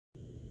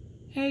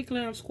Hey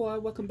Glam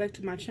Squad, welcome back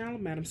to my channel,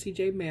 Madam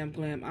CJ Ma'am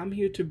Glam. I'm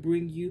here to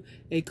bring you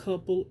a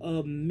couple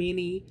of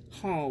mini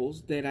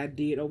hauls that I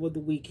did over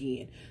the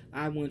weekend.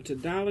 I went to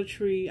Dollar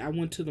Tree, I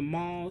went to the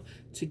mall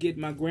to get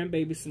my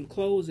grandbaby some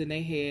clothes, and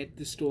they had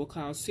the store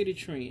called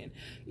Cititrend.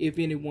 If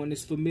anyone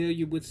is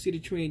familiar with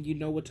Cititrend, you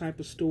know what type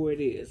of store it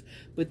is.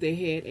 But they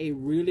had a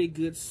really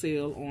good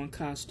sale on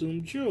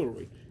costume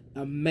jewelry.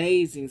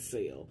 Amazing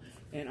sale.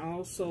 And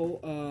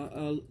also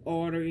an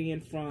order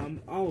in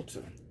from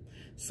Ulta.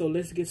 So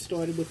let's get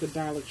started with the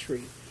Dollar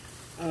Tree.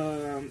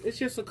 It's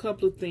just a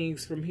couple of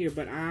things from here,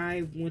 but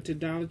I went to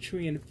Dollar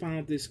Tree and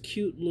found this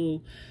cute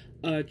little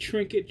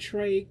trinket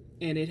tray,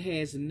 and it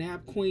has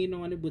Nap Queen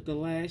on it with the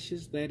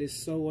lashes. That is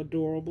so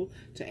adorable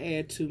to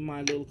add to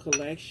my little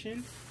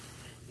collection.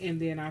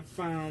 And then I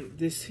found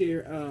this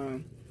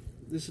here,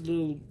 this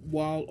little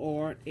wall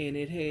art, and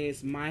it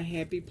has My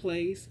Happy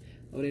Place.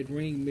 Oh, that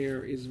ring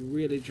mirror is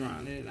really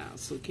drawing it out.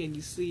 So can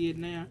you see it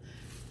now?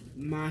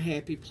 My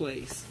Happy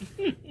Place.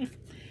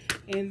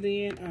 And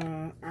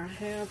then I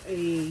have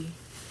a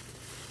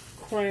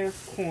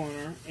craft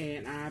corner,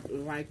 and I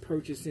like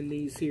purchasing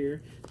these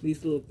here.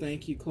 These little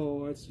thank you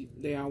cards,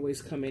 they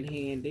always come in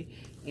handy.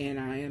 And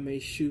I am a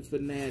shoe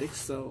fanatic,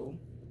 so,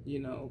 you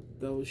know,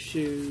 those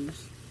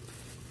shoes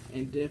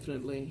and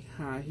definitely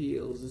high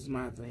heels is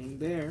my thing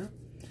there.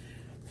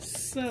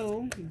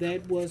 So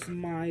that was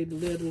my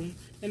little,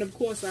 and of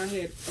course I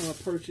had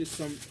purchased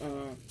some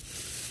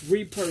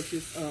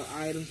repurchase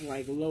items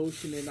like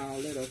lotion and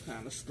all that other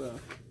kind of stuff,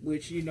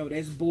 which, you know,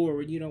 that's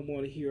boring. You don't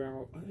want to hear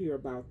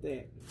about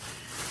that.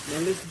 Now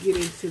let's get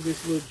into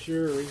this little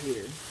jewelry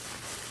here.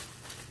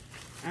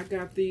 I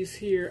got these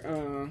here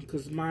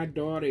because my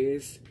daughter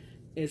is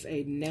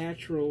a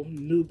natural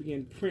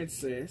Nubian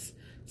princess,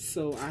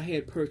 so I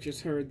had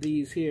purchased her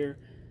these here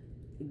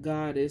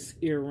goddess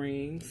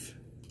earrings.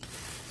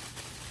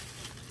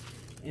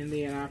 And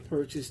then I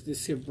purchased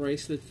this here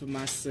bracelet for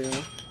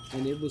myself,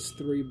 and it was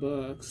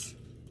 $3.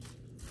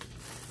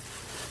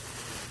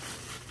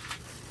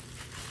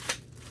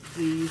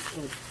 These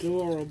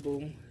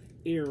adorable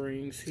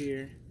earrings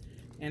here,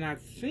 and I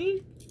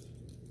think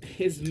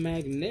it's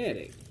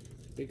magnetic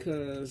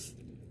because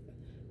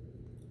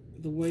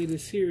the way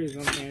this here is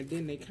on there,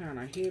 then they kind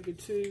of heavy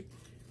too.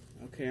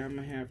 Okay, I'm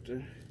gonna have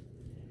to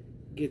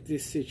get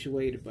this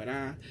situated, but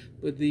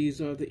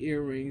these are the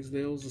earrings.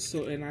 Those are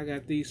so, and I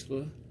got these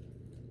for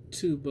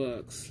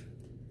 $2,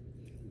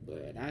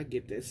 but I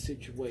get that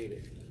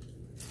situated.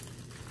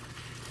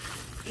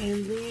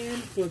 And then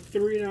for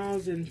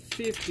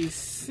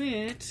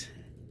 $3.50,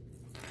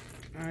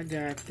 I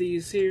got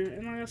these here,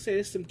 and like I said,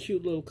 it's some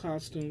cute little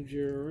costume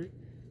jewelry,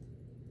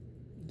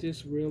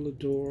 just real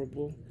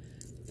adorable.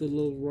 The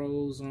little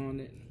rose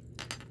on it,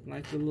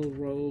 like the little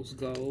rose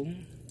gold.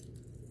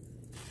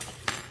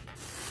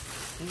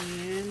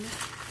 And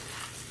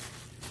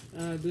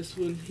this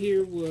one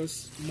here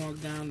was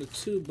marked down to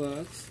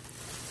 $2.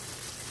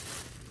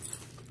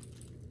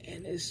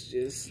 And it's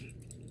just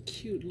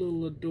cute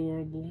little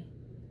adorable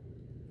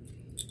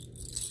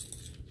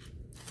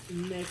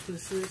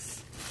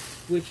necklaces,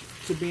 which,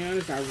 to be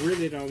honest, I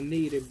really don't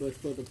need it, but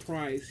for the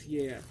price,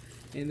 yeah.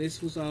 And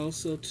this was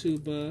also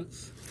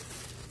 $2.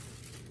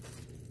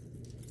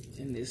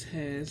 And this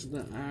has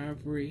the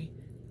ivory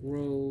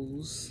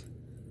rose,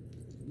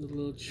 the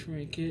little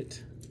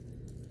trinket.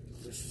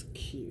 That's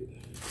cute.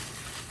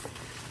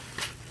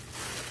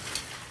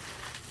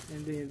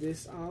 And then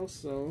this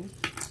also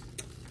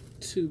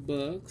 $2.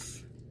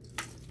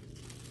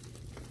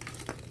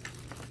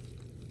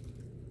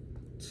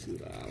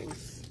 $2. I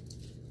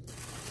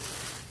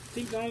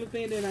think the only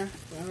thing that I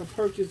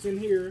purchased in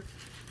here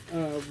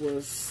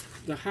was,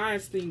 the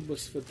highest thing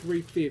was for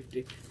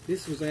 $3.50.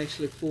 This was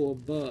actually for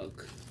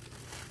 $1.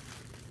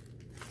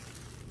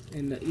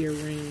 And the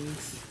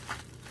earrings.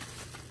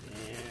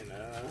 And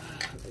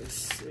let's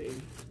see.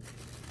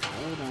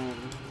 Hold on,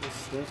 this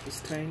stuff is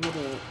tangled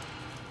up.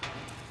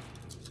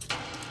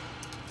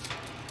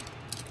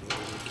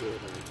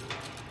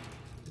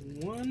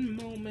 One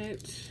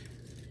moment.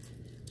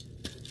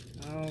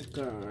 Oh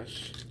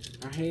gosh,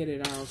 I had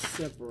it all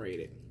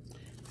separated,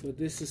 but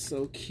this is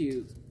so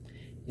cute,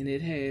 and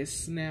it has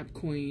Snap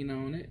Queen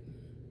on it.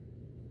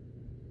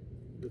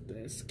 But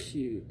that's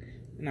cute,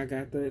 and I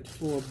got that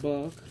for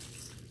 $1.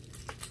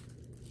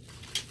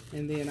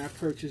 And then I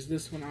purchased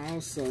this one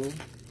also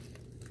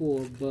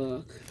for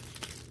 $1,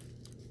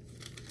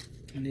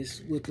 and it's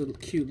with the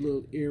cute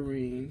little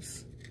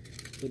earrings.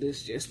 But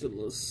it's just the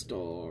little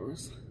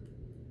stars.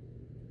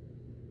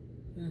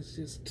 That's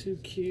just too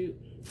cute.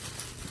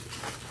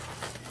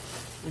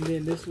 And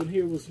then this one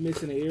here was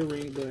missing an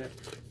earring, but,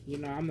 you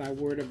know, I'm not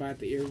worried about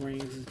the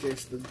earrings. It's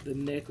just the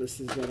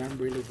necklaces that I'm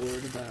really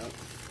worried about.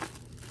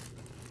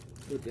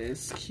 But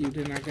that's cute.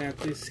 And I got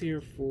this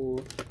here for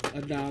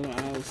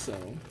 $1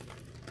 also.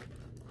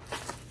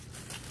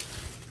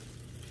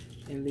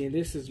 And then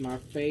this is my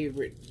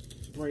favorite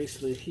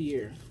bracelet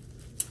here.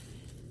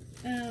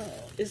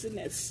 Oh, isn't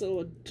that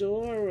so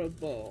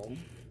adorable?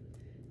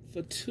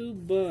 For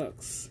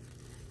 $2.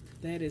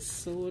 That is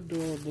so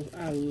adorable.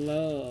 I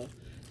love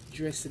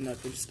dressing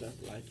up and stuff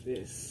like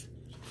this.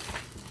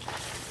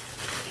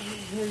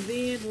 And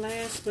then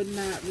last but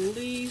not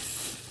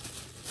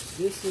least,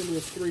 this one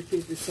was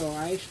 $3.50, so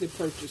I actually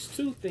purchased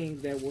two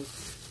things that was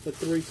for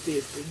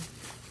 $3.50.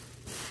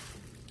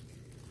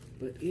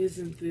 But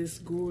isn't this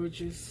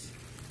gorgeous?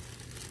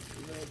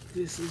 Look,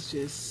 this is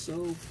just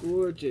so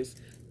gorgeous.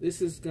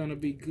 This is gonna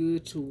be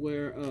good to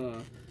wear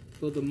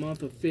for the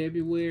month of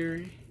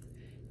February.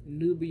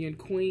 Nubian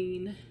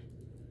Queen.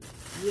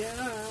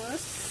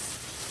 Yes.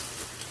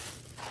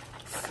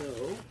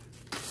 So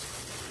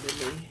let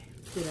me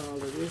put all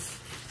of this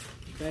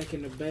back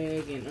in the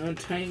bag and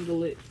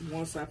untangle it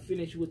once I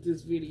finish with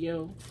this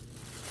video.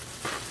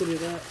 Put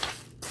it up.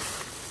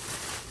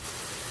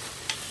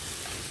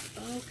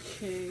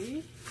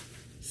 Okay,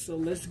 so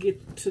let's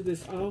get to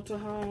this Ulta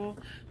haul.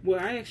 Well,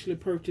 I actually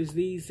purchased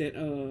these at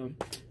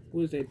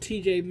was that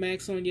TJ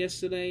Maxx on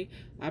yesterday.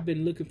 I've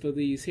been looking for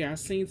these here. I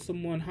seen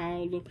someone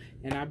haul them,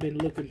 and I've been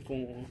looking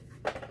for them.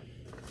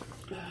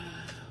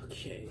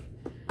 Okay,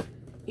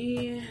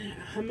 and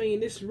I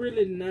mean, it's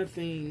really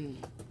nothing.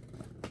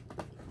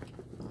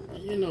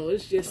 You know,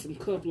 it's just some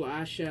couple of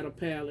eyeshadow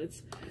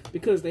palettes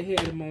because they had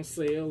them on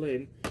sale,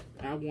 and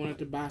I wanted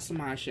to buy some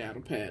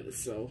eyeshadow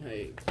palettes. So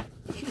hey.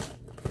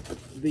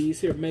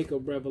 These here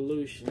Makeup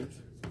Revolutions.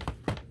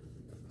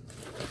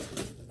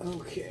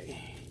 Okay.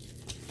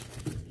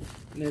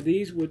 Now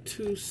these were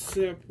two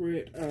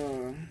separate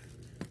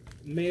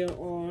mail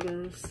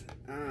orders.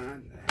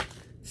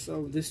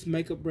 So this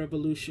Makeup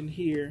Revolution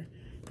here,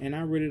 and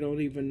I really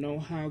don't even know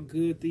how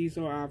good these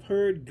are. I've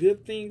heard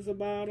good things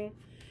about them,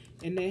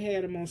 and they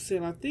had them on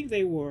sale. I think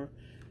they were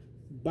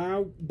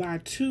buy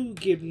two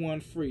get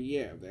one free.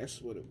 Yeah,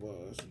 that's what it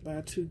was.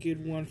 Buy two get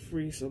one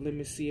free. So let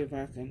me see if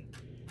I can.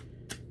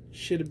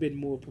 Should have been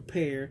more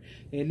prepared.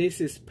 And this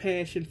is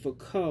Passion for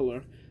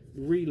Color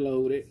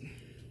Reloaded.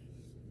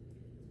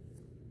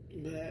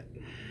 But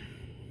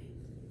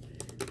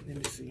let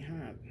me see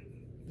how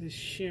this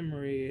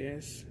shimmer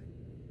is.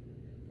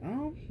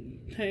 Oh,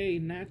 hey,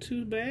 not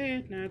too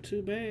bad, not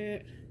too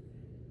bad.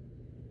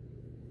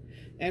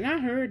 And I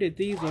heard that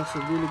these are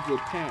some really good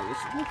palettes.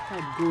 Look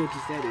how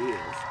gorgeous that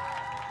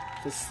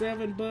is. For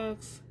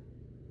 $7,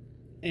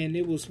 and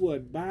it was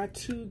what, buy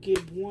two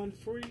get one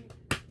free.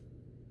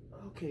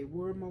 Okay,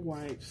 where are my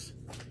wipes?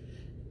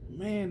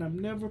 Man, I'm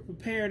never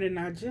prepared, and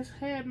I just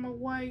had my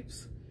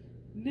wipes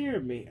near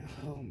me.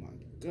 Oh my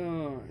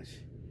gosh.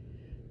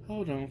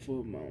 Hold on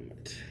for a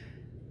moment.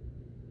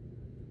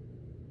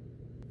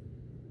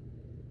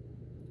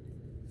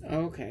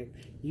 Okay,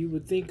 you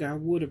would think I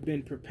would have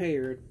been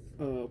prepared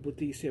with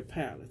these here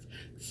palettes.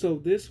 So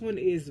this one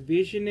is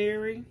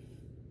Visionary.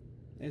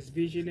 That's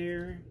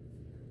Visionary.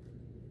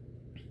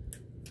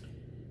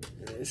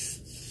 Let's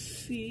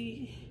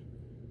see.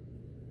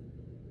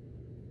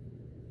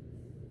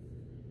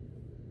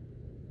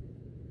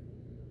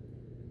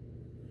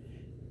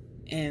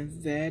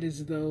 And that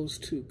is those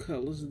two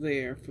colors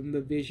there from the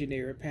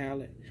Visionary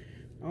palette.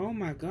 Oh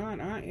my God,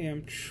 I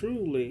am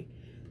truly,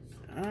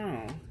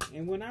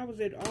 and when I was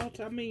at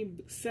Ulta, I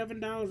mean,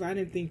 $7, I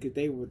didn't think that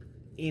they were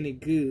any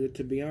good,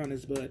 to be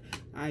honest, but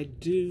I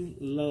do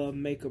love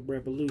Makeup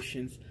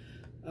Revolution's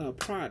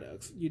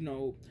products. You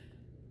know,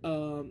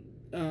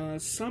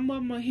 some of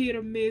them are hit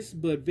or miss,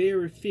 but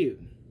very few.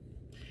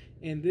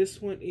 And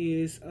this one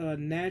is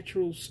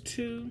Naturals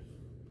 2.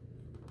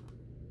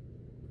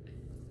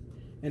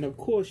 And of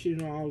course, you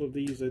know, all of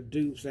these are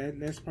dupes,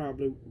 and that's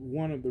probably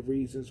one of the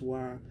reasons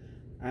why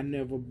I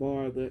never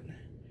bothered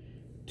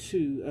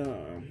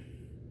to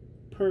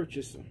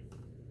purchase them.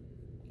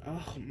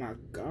 Oh my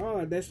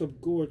God, that's a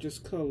gorgeous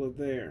color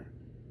there.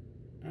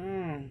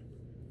 Oh,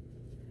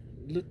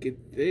 look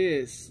at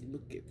this.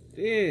 Look at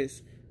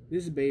this.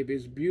 This baby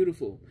is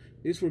beautiful.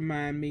 This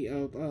reminds me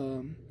of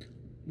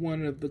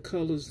one of the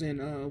colors in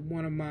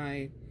one of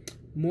my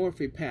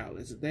Morphe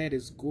palettes. That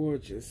is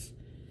gorgeous.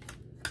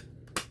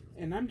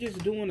 And I'm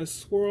just doing a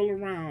swirl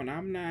around.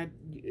 I'm not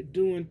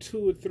doing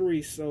 2 or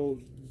 3, so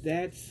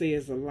that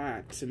says a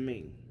lot to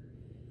me.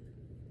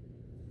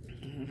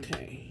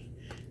 Okay.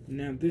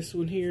 Now this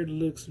one here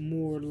looks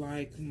more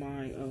like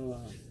my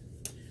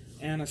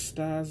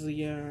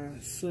Anastasia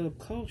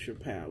Subculture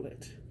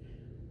palette.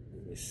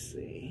 Let me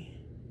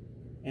see.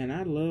 And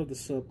I love the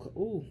subculture.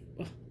 Ooh.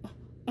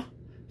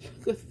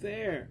 Look at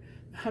there.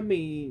 I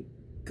mean,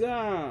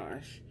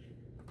 gosh.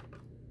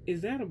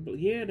 Is that a...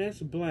 Yeah, that's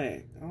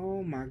black.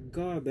 Oh my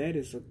God, that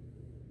is a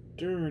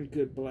darn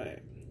good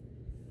black.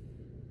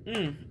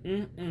 Look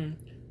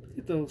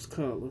at those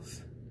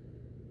colors.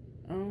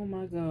 Oh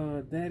my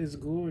God, that is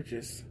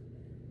gorgeous.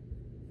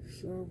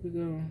 So we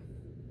go...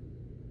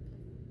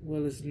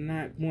 Well, it's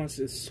not... Once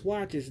it's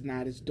swatch, it's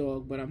not as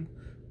dark, but I'm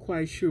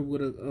quite sure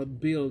with a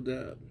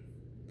build-up,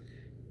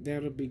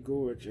 that'll be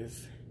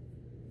gorgeous.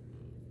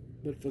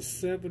 But for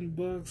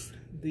 $7,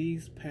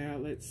 these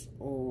palettes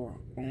are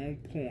on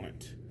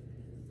point.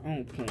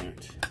 On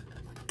point.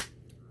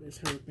 Let's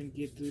hurry up and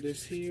get through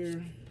this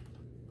here.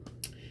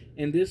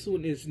 And this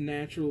one is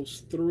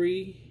Naturals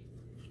 3.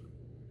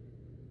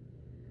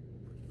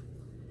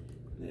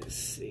 Let's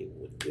Let's see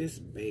what this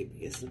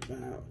baby is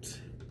about.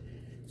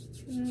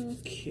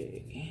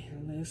 Okay,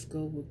 let's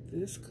go with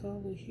this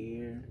color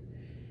here.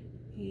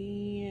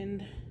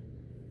 And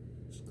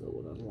let's go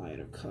with a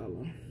lighter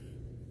color.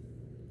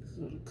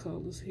 So the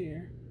colors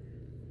here.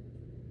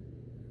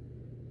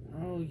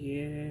 Oh,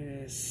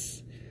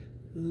 yes.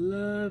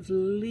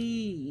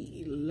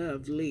 Lovely.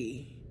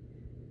 Lovely.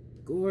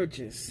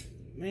 Gorgeous.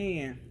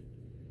 Man.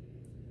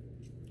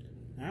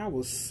 I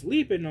was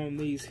sleeping on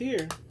these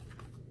here.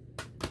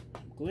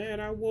 I'm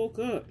glad I woke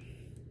up.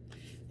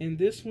 And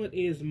this one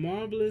is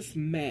Marvelous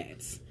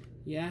Mattes.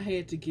 Yeah, I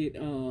had to get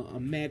a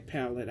matte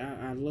palette.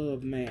 I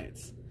love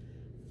mattes.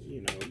 You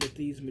know, with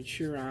these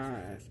mature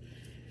eyes.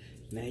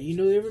 Now, you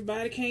know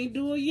everybody can't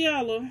do a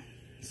yellow.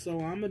 So,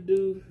 I'm going to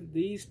do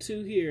these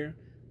two here.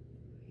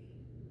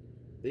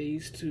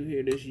 These two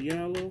here. This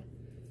yellow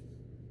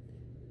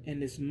and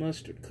this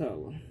mustard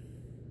color.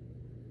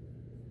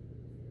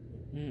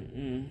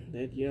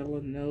 That yellow,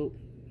 nope.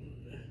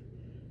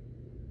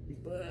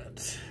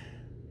 But,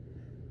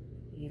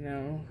 you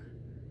know,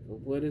 for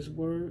what it's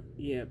worth,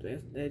 yep,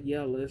 that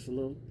yellow is a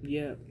little,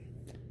 yep.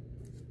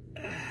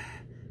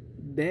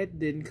 That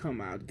didn't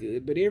come out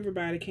good. But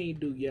everybody can't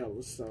do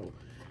yellow, so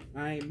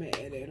I ain't mad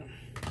at them.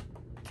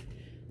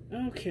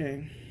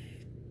 Okay.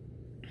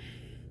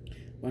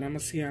 But I'm going to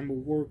see how I'm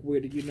going to work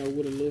with it, you know,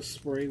 with a little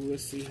spray. We'll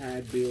see how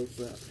it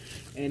builds up.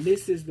 And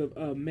this is the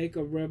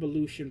Makeup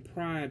Revolution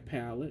Pride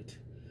palette.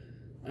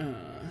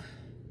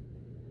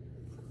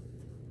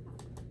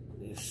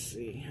 Let's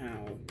see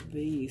how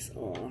these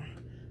are.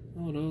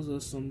 Oh, those are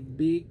some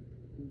big,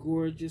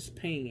 gorgeous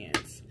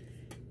pans.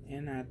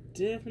 And I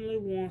definitely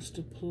wants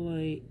to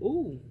play...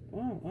 Ooh,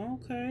 oh,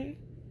 okay.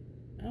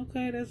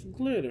 Okay, that's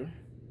glitter.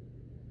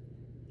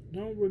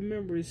 Don't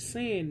remember it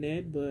saying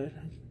that, but...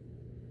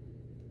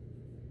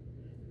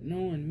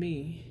 knowing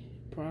me,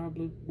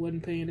 probably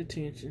wasn't paying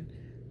attention.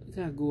 Look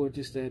how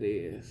gorgeous that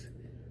is.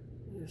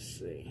 Let's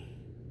see.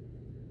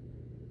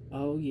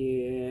 Oh,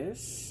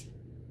 yes.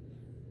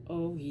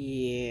 Oh,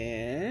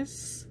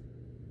 yes.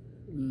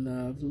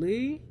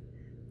 Lovely.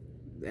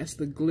 That's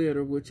the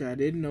glitter, which I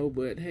didn't know,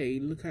 but hey,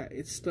 look how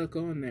it's stuck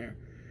on there.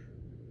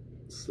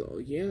 So,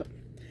 yep.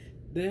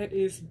 That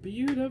is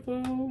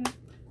beautiful.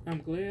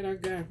 I'm glad I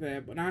got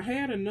that. But I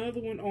had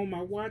another one on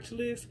my watch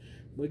list,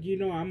 but you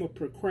know I'm a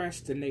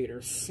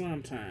procrastinator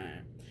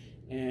sometime.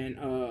 And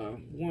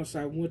once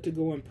I went to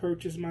go and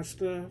purchase my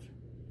stuff,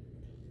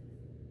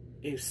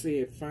 it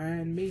said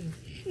find me.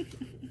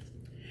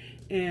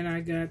 And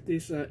I got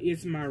this,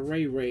 it's my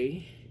Ray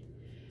Ray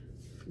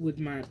with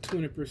my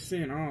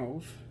 20%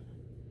 off.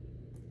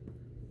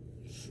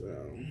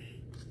 So,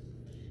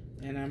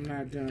 and I'm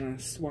not gonna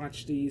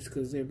swatch these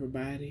because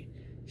everybody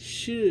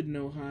should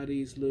know how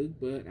these look,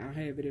 but I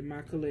have it in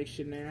my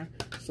collection now.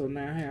 So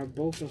now I have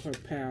both of her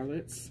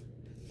palettes.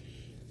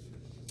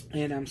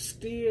 And I'm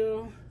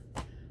still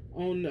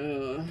on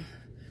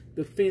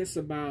the fence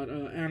about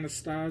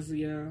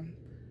Anastasia.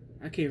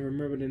 I can't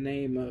remember the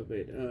name of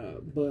it,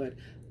 but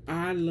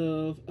I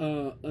love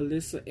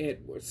Alyssa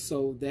Edwards,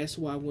 so that's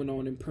why I went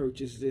on and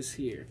purchased this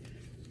here.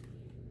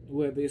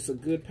 Whether it's a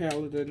good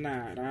palette or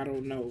not, I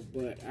don't know,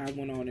 but I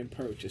went on and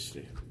purchased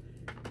it.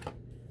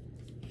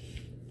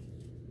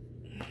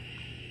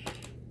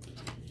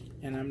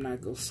 And I'm not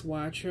going to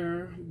swatch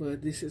her,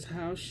 but this is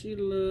how she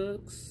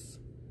looks.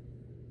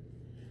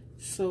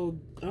 So,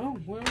 oh,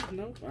 well,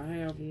 nope, I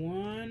have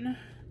one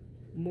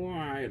more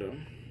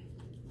item.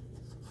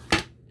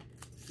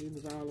 It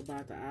was all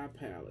about the eye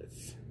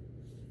palettes.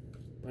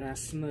 But I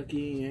snuck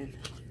in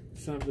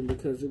something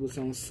because it was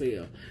on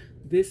sale.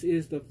 This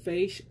is the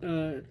Face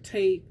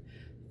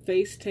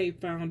Tape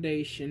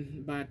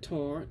Foundation by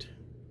Tarte.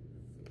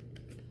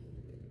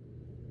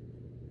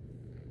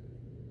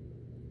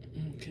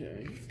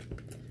 Okay.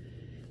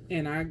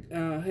 And I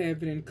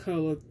have it in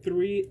color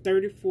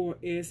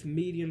 34S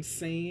Medium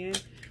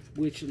Sand,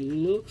 which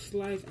looks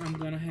like I'm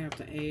going to have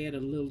to add a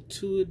little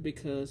to it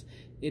because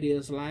it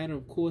is lighter.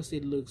 Of course,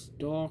 it looks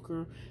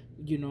darker,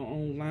 you know,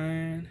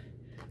 online.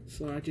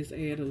 So I just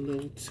add a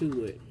little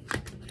to it.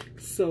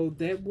 So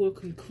that will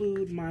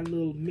conclude my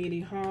little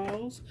mini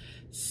hauls.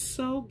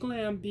 So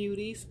Glam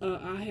Beauties,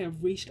 I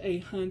have reached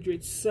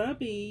 100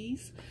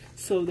 subbies.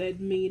 So that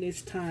means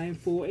it's time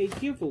for a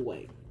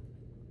giveaway.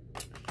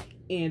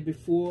 And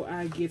before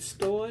I get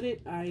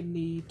started, I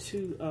need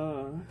to,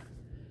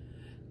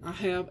 I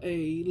have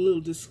a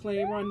little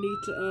disclaimer I need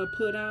to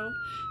put out.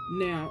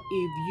 Now,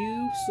 if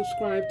you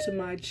subscribe to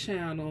my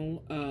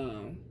channel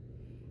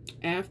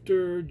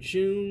after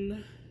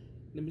June,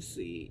 let me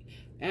see,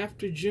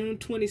 after June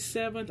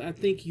 27th, I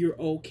think you're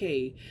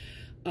okay.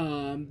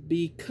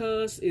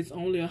 Because it's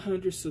only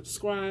 100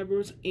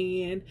 subscribers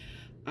and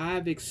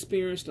I've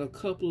experienced a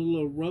couple of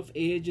little rough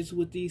edges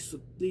with these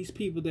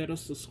people that are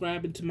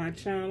subscribing to my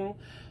channel.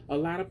 A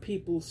lot of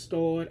people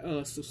start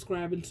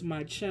subscribing to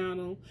my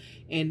channel,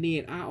 and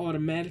then I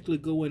automatically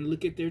go and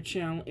look at their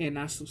channel and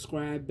I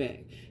subscribe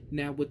back.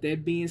 Now, with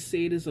that being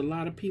said, there's a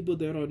lot of people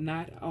that are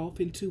not off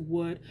into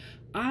what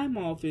I'm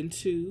off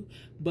into,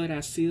 but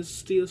I still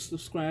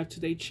subscribe to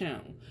their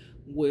channel.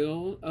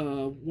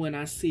 Well, when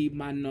I see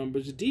my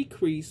numbers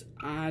decrease,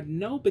 I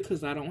know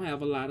because I don't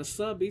have a lot of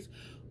subbies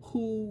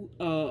who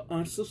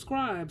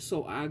unsubscribe.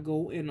 So I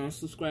go and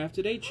unsubscribe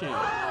to their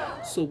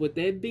channel. So with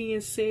that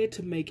being said,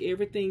 to make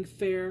everything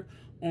fair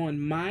on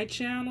my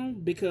channel,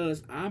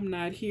 because I'm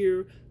not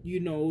here, you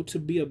know, to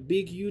be a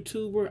big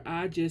YouTuber.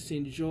 I just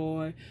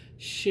enjoy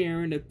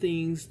sharing the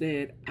things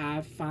that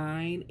I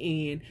find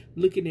and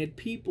looking at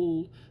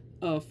people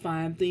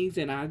find things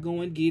and I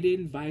go and get it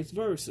and vice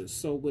versa.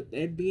 So with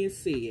that being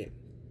said,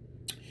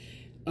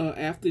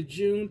 after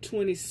June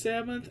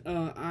 27th,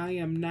 I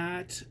am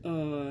not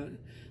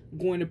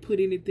going to put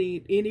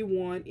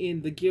anyone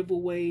in the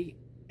giveaway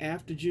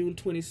after June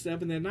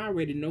 27th, and I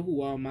already know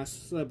who all my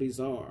subbies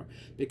are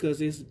because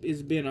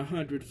it's been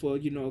 100 for,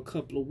 you know, a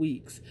couple of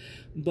weeks.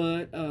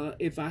 But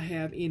if I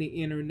have any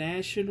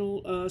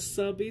international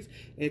subbies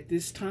at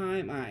this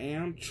time, I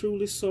am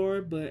truly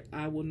sorry, but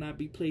I will not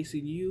be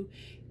placing you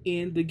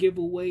in the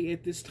giveaway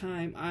at this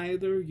time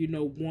either. You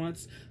know,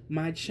 once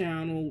my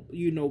channel,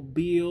 you know,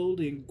 build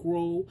and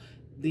grow,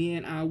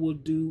 then I will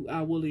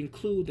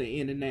include the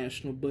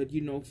international. But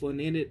you know, for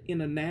an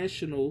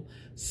international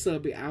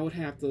sub, I would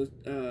have to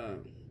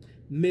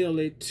mail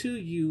it to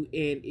you,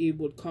 and it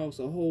would cost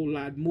a whole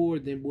lot more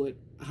than what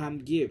I'm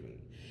giving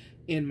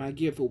in my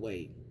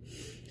giveaway.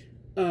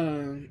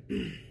 Now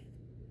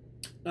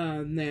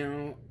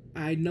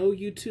I know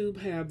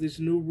YouTube have this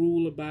new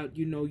rule about,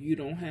 you know, you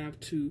don't have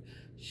to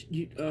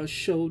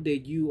show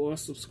that you are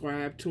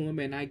subscribed to them,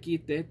 and I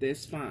get that.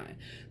 That's fine.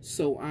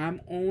 So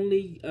I'm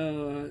only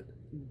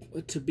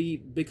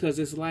because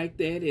it's like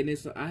that, and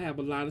I have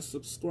a lot of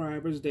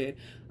subscribers that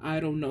I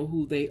don't know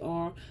who they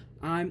are.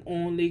 I'm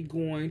only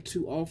going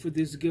to offer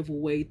this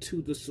giveaway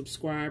to the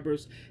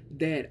subscribers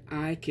that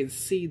I can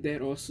see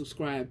that are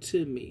subscribed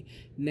to me.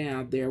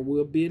 Now, there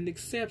will be an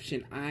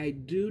exception. I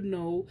do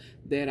know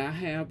that I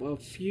have a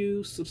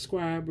few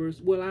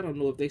subscribers. Well, I don't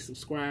know if they're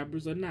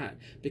subscribers or not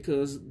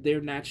because they're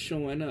not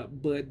showing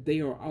up, but they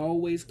are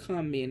always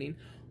commenting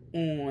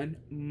on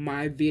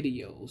my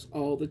videos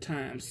all the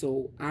time.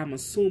 So I'm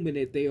assuming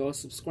that they are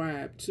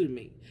subscribed to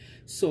me.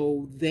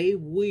 So they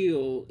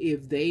will,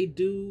 if they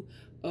do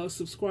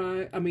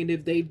subscribe, I mean,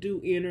 if they do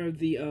enter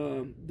the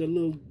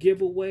little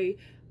giveaway,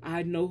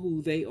 I know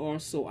who they are,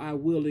 so I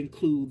will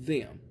include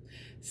them.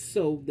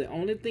 So the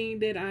only thing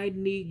that I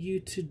need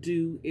you to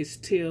do is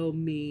tell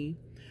me,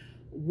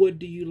 what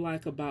do you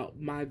like about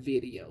my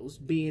videos?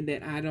 Being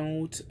that I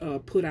don't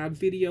put out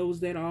videos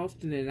that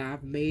often, and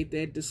I've made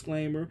that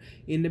disclaimer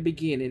in the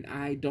beginning.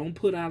 I don't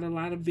put out a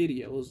lot of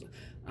videos.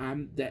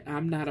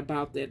 I'm not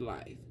about that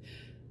life.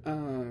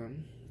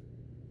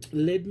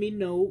 Let me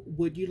know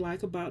what you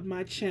like about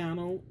my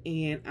channel,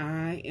 and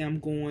I am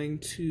going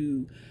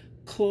to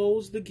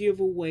close the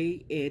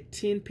giveaway at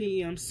 10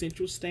 p.m.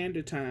 Central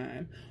Standard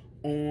Time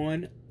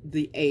on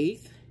the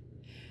 8th.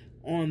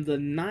 On the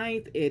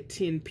 9th at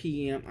 10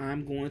 p.m.,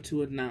 I'm going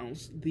to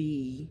announce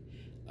the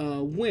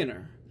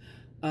winner.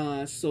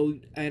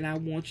 And I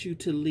want you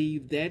to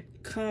leave that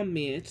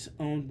comment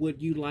on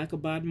what you like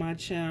about my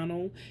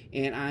channel,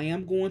 and I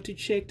am going to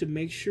check to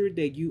make sure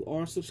that you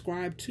are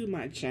subscribed to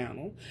my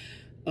channel.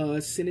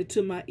 Send it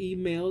to my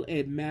email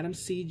at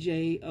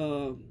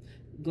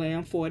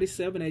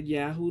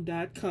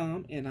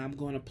madamcjglam47@yahoo.com, and I'm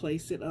going to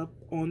place it up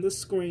on the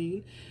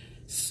screen.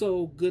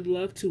 So good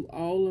luck to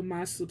all of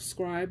my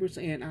subscribers,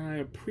 and I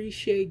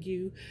appreciate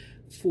you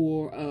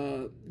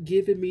for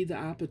giving me the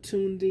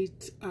opportunity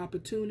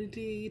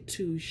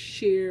to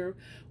share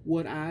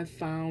what I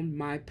found,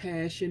 my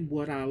passion,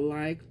 what I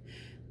like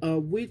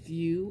with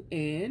you.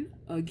 And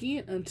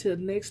again, until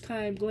next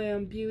time,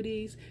 Glam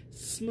Beauties,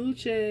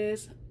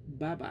 smooches.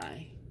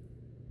 Bye-bye.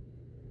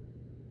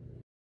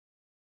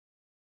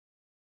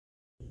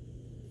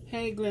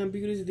 Hey Glam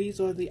Beauties,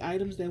 these are the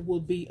items that will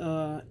be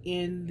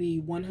in the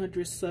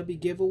 100 subby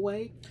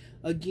giveaway.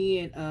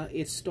 Again,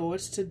 it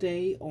starts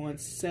today on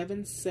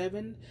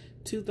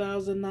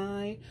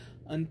 7/7/2009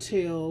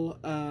 until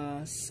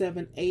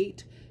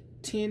 7/8,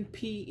 10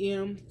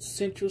 p.m.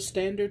 Central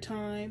Standard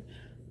Time.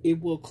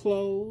 It will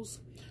close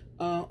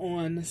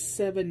on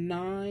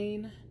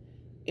 7/9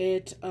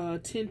 at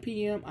 10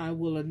 p.m. I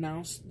will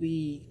announce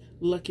the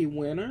lucky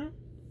winner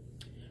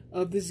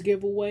of this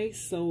giveaway.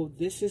 So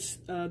this is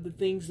the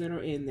things that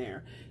are in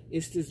there.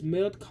 It's this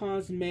Melt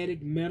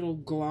Cosmetic Metal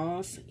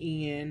Gloss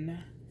in,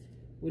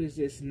 what is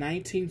this,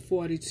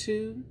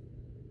 1942.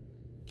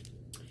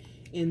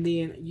 And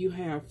then you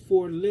have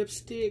 4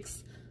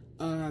 lipsticks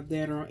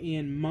that are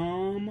in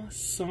Mom,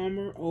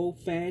 Summer, Old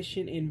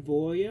Fashioned, and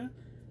Voya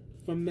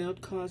from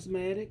Melt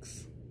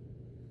Cosmetics.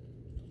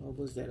 Or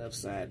was that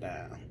upside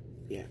down?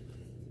 Yeah.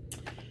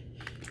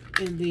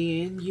 And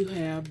then you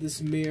have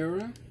this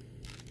mirror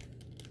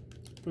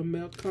from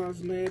Melt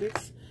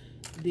Cosmetics.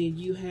 Then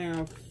you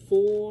have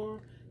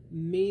 4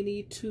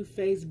 mini Too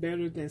Faced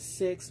Better Than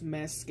Sex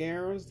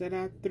mascaras that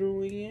I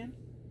threw in.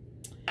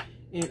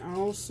 And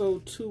also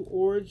 2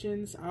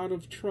 Origins Out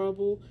of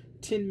Trouble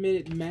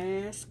 10-minute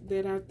mask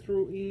that I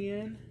threw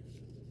in.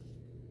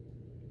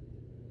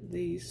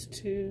 These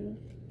 2.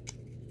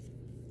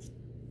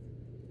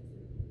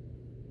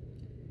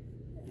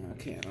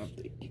 Okay, I don't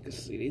think you can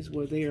see these.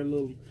 Well, they are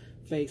little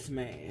face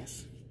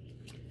masks.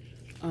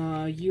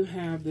 You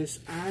have this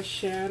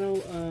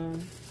eyeshadow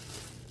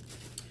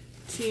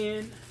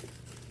tin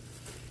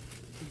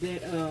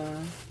that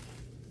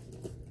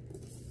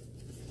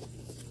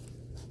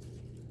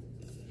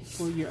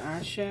for your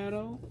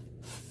eyeshadow.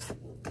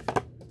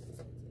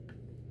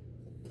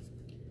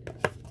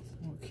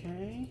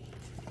 Okay.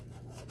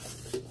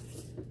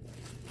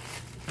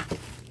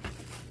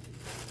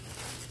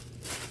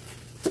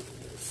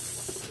 Let's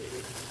see.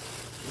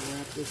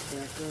 Wrap this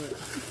back up.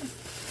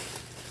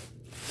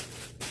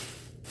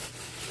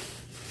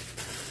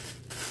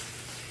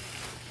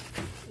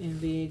 And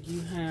then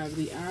you have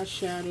the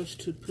eyeshadows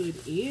to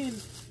put in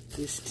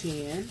this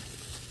tin.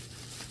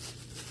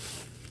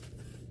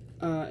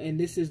 And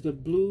this is the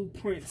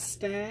blueprint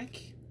stack.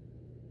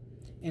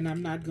 And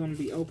I'm not going to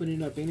be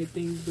opening up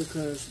anything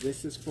because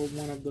this is for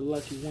one of the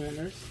lucky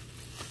winners.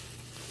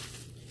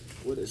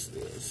 What is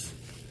this?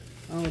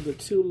 Oh, the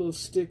two little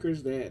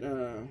stickers that,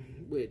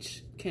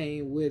 which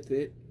came with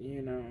it,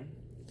 you know.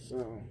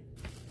 So,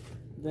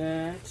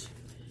 that.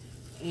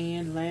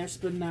 And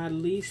last but not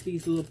least,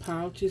 these little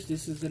pouches.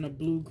 This is in a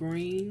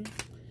blue-green.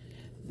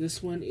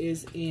 This one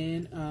is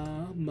in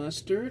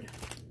mustard,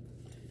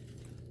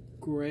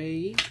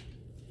 gray,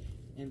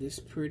 and this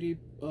pretty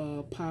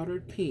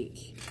powdered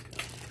pink.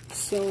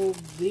 So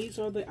these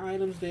are the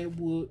items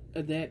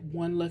that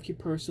one lucky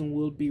person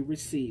will be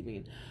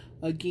receiving.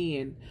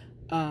 Again,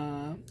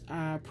 I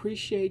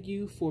appreciate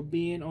you for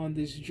being on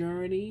this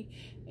journey.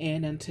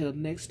 And until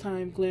next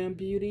time, Glam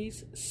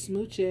Beauties,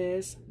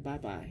 smooches.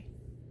 Bye-bye.